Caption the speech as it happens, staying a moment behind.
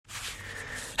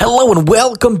Hello and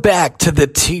welcome back to the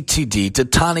TTD, to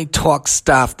Tani Talks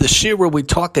Daf, the shir where we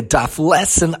talk a daf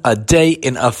lesson a day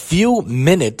in a few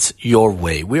minutes your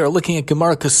way. We are looking at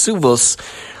Gemara Kesuvos,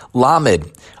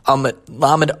 Lamed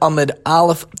Amid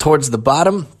Aleph towards the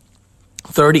bottom,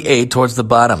 38 towards the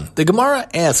bottom. The Gemara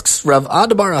asks, Rav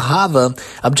Adabar Ahava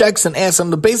objects and asks,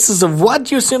 on the basis of what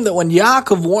do you assume that when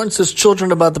Yaakov warns his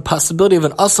children about the possibility of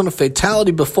an asan of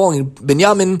fatality befalling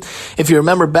Binyamin, if you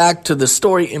remember back to the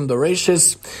story in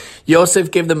Bereshis,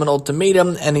 Yosef gave them an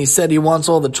ultimatum, and he said he wants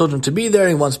all the children to be there.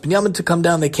 He wants Binyamin to come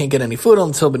down. They can't get any food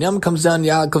until Binyamin comes down.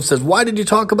 Yaakov says, why did you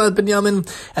talk about Binyamin?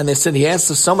 And they said, he asked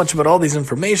us so much about all these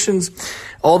informations,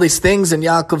 all these things, and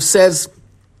Yaakov says,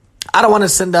 I don't want to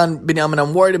send down Binyamin.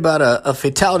 I'm worried about a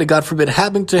fatality, God forbid,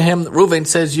 happening to him. Reuven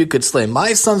says, you could slay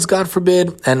my sons, God forbid.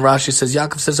 And Rashi says,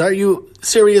 Yaakov says, are you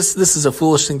serious? This is a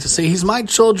foolish thing to say. He's my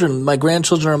children. My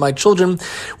grandchildren are my children.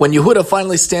 When Yehuda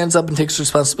finally stands up and takes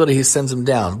responsibility, he sends him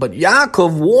down. But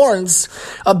Yaakov warns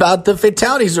about the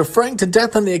fatality. He's referring to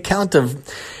death on the account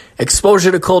of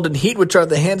exposure to cold and heat, which are at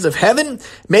the hands of heaven.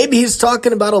 Maybe he's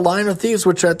talking about a lion of thieves,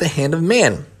 which are at the hand of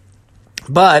man.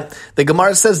 But the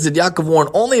Gemara says, did Yaakov warn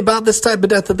only about this type of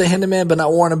death at the hand of man, but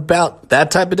not warn about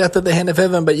that type of death at the hand of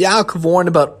heaven? But Yaakov warned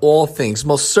about all things.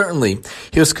 Most certainly,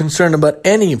 he was concerned about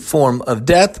any form of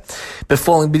death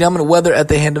befalling Binyamin, whether at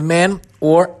the hand of man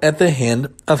or at the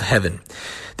hand of heaven.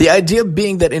 The idea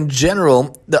being that in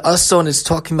general, the Ason is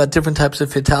talking about different types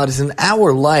of fatalities in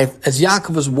our life, as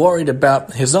Yaakov was worried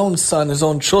about his own son, his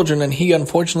own children, and he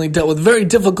unfortunately dealt with very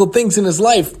difficult things in his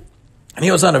life. And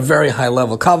he was on a very high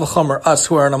level. Kal v'chomer, us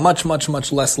who are on a much, much,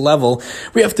 much less level,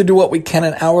 we have to do what we can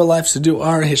in our lives to do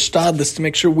our hishtadlus, to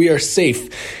make sure we are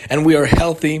safe and we are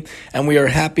healthy and we are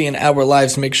happy in our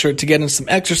lives. Make sure to get in some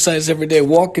exercise every day.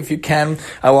 Walk if you can.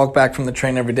 I walk back from the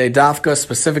train every day. Dafka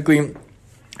specifically.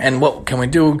 And what can we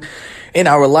do in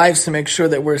our lives to make sure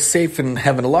that we're safe and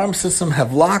have an alarm system,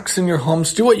 have locks in your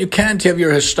homes? Do what you can to have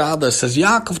your hishtadlus. As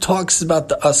Yaakov talks about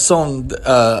the ason,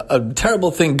 a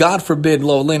terrible thing, God forbid,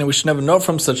 lo elena, we should never know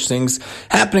from such things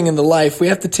happening in the life. We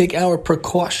have to take our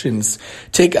precautions,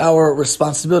 take our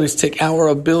responsibilities, take our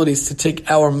abilities, to take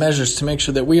our measures to make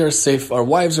sure that we are safe, our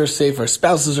wives are safe, our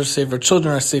spouses are safe, our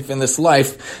children are safe in this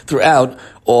life throughout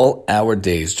all our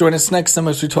days. Join us next time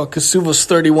as we talk Kesuvos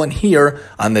 31 here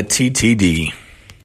on the TTD.